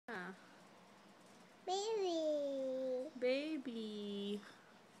baby.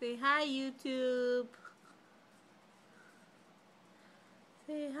 Say hi, YouTube.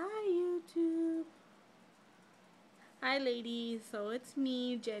 Say hi, YouTube. Hi, ladies. So it's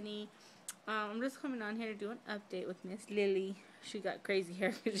me, Jenny. I'm just coming on here to do an update with Miss Lily. She got crazy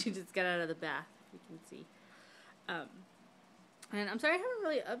hair because she just got out of the bath, you can see. And I'm sorry I haven't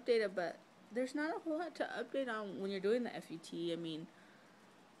really updated, but there's not a whole lot to update on when you're doing the FET. I mean,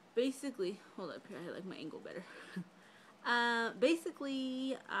 basically, hold up here, I like my angle better.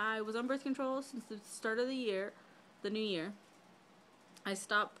 Basically, I was on birth control since the start of the year, the new year. I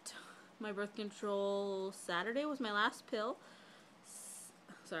stopped my birth control Saturday was my last pill.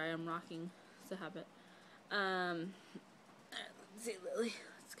 Sorry, I'm rocking. It's a habit. Let's see, Lily.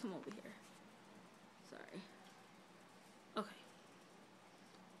 Let's come over here. Sorry. Okay.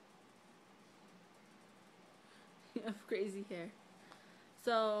 You have crazy hair.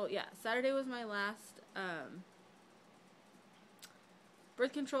 So, yeah, Saturday was my last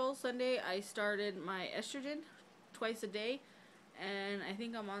birth control. Sunday, I started my estrogen twice a day, and I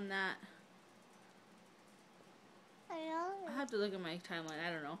think I'm on that. I have to look at my timeline.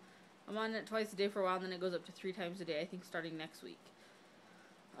 I don't know. I'm on it twice a day for a while, and then it goes up to 3 times a day, I think, starting next week.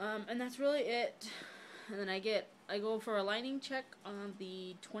 And that's really it. And then I go for a lining check on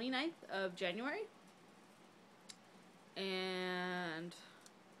the 29th of January. And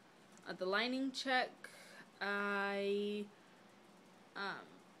at the lining check, I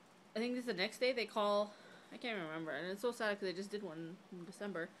think this is the next day they call. I can't remember, and it's so sad because they just did one in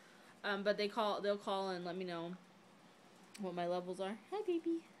December. But they'll call and let me know what my levels are. Hi,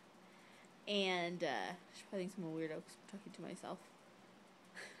 baby. And she probably thinks I'm a weirdo because I'm talking to myself.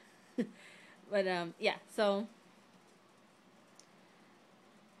 But yeah, so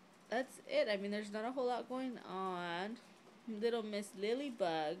that's it. I mean, there's not a whole lot going on. Little Miss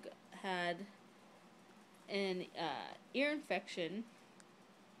Lilybug had an ear infection,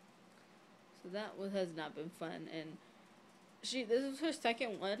 so that has not been fun. And this was her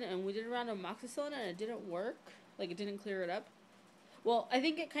second one, and we did a round of amoxicillin, and it didn't work. Like, it didn't clear it up. Well, I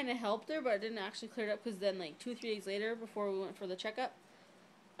think it kind of helped her, but it didn't actually clear it up because then, like, 2 or 3 days later, before we went for the checkup,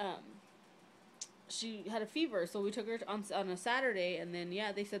 she had a fever, so we took her on a Saturday, and then,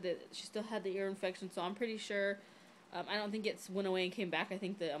 yeah, they said that she still had the ear infection, so I'm pretty sure, I don't think it went away and came back. I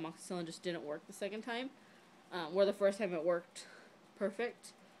think the amoxicillin just didn't work the second time, where the first time it worked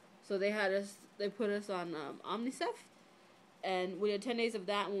perfect. So they put us on Omnicef, and we did 10 days of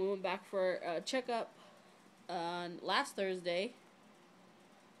that, and we went back for a checkup on last Thursday.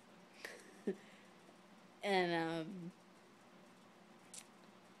 And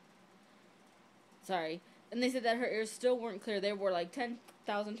sorry, and they said that her ears still weren't clear. They were like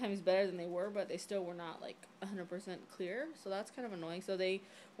 10,000 times better than they were, but they still were not like 100% clear. So that's kind of annoying. So they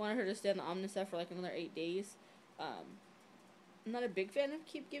wanted her to stay on the Omnicef for like another 8 days. I'm not a big fan of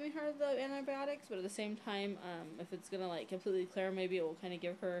keep giving her the antibiotics, but at the same time, if it's gonna like completely clear, maybe it will kind of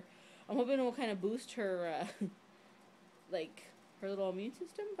give her. I'm hoping it will kind of boost her, like her little immune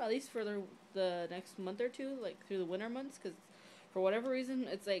system, at least for the next month or two, like through the winter months, because for whatever reason,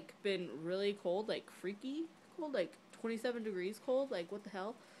 it's like been really cold, like freaky cold, like 27 degrees cold. Like, what the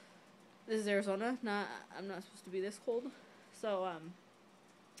hell? This is Arizona. I'm not supposed to be this cold. So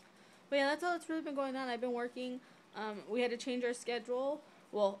but yeah, that's all that's really been going on. I've been working. We had to change our schedule.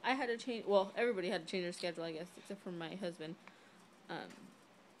 Well, I had to change. Well, everybody had to change their schedule, I guess, except for my husband.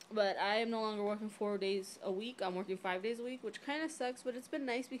 But I am no longer working 4 days a week. I'm working 5 days a week, which kind of sucks, but it's been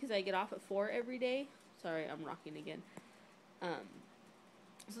nice because I get off at 4 every day. Sorry, I'm rocking again.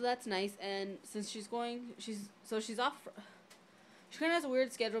 So that's nice. And since she's off. She kind of has a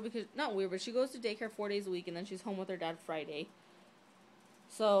weird schedule because, not weird, but she goes to daycare 4 days a week, and then she's home with her dad Friday.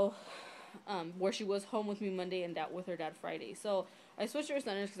 So, where she was home with me Monday and with her dad Friday. So I switched her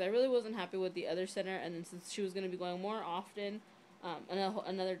centers because I really wasn't happy with the other center, and then since she was going to be going more often,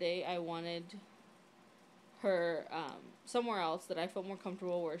 another day I wanted her somewhere else that I felt more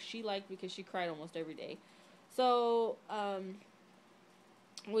comfortable, where she liked, because she cried almost every day. So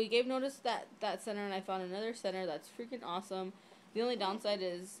we gave notice that center, and I found another center that's freaking awesome. The only downside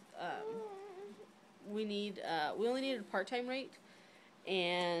is we only need a part-time rate,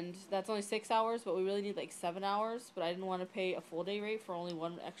 and that's only 6 hours, but we really need like 7 hours. But I didn't want to pay a full day rate for only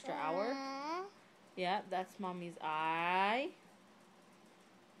 1 extra hour. Yeah, that's mommy's eye.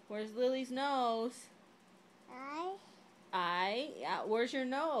 Where's Lily's nose? Eye? Yeah, where's your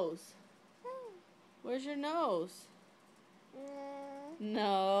nose? Where's your nose?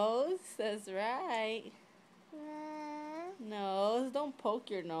 Nose, that's right. Nose, don't poke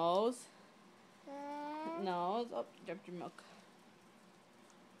your nose. Nose, oh, dropped your milk.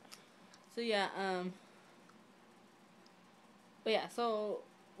 So yeah, But yeah, so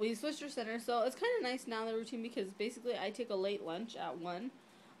we switched her center. So it's kind of nice now, the routine, because basically I take a late lunch at 1.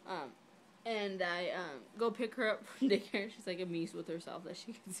 Um, and I go pick her up from daycare. She's like amused with herself that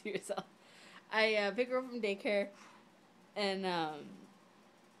she can see herself. I pick her up from daycare, and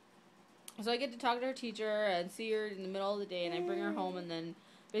so I get to talk to her teacher and see her in the middle of the day, and I bring her home, and then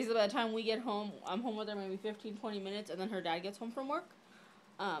basically by the time we get home, I'm home with her maybe 15, 20 minutes, and then her dad gets home from work.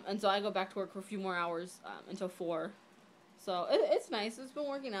 And so I go back to work for a few more hours until 4. So it's nice. It's been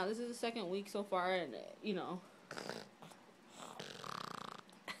working out. This is the second week so far, and you know.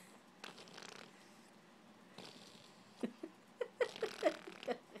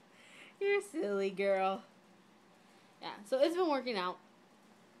 You're silly, girl. Yeah, so it's been working out.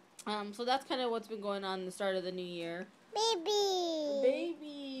 So that's kind of what's been going on the start of the new year. Baby.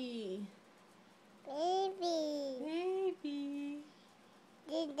 Baby. Baby. Baby.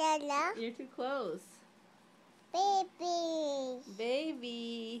 Dindala. You're too close. Baby.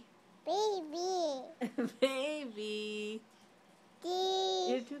 Baby. Baby. Baby.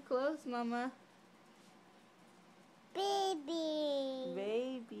 You're too close, Mama. Baby.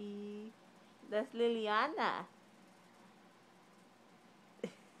 Baby. That's Liliana.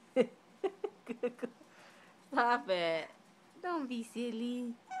 Stop it. Don't be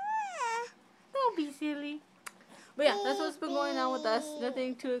silly. Don't be silly. But yeah, that's what's been going on with us.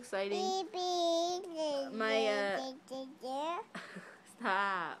 Nothing too exciting. My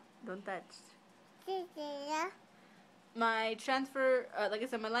Stop. Don't touch. My transfer, like I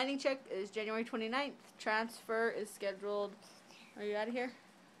said, my lining check is January 29th. Transfer is scheduled. Are you out of here?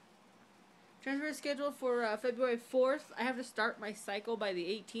 Transfer is scheduled for February 4th. I have to start my cycle by the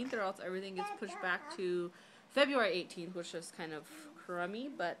 18th, or else everything gets pushed back to February 18th, which is kind of crummy,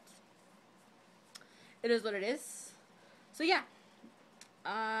 but it is what it is. So yeah,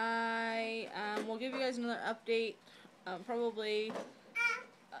 I will give you guys another update. Probably,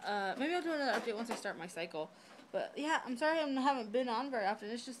 maybe I'll do another update once I start my cycle. But yeah, I'm sorry I haven't been on very often.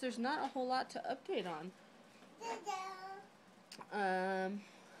 It's just there's not a whole lot to update on.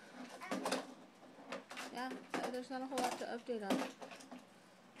 Yeah, there's not a whole lot to update on.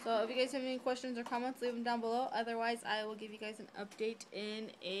 So if you guys have any questions or comments, leave them down below. Otherwise, I will give you guys an update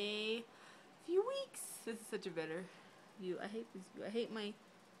in a few weeks. This is such a better view. I hate this view. I hate my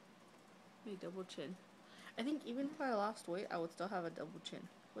double chin. I think even if I lost weight, I would still have a double chin.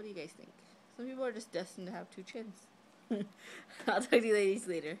 What do you guys think? Some people are just destined to have 2 chins. I'll talk to you ladies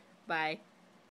later. Bye.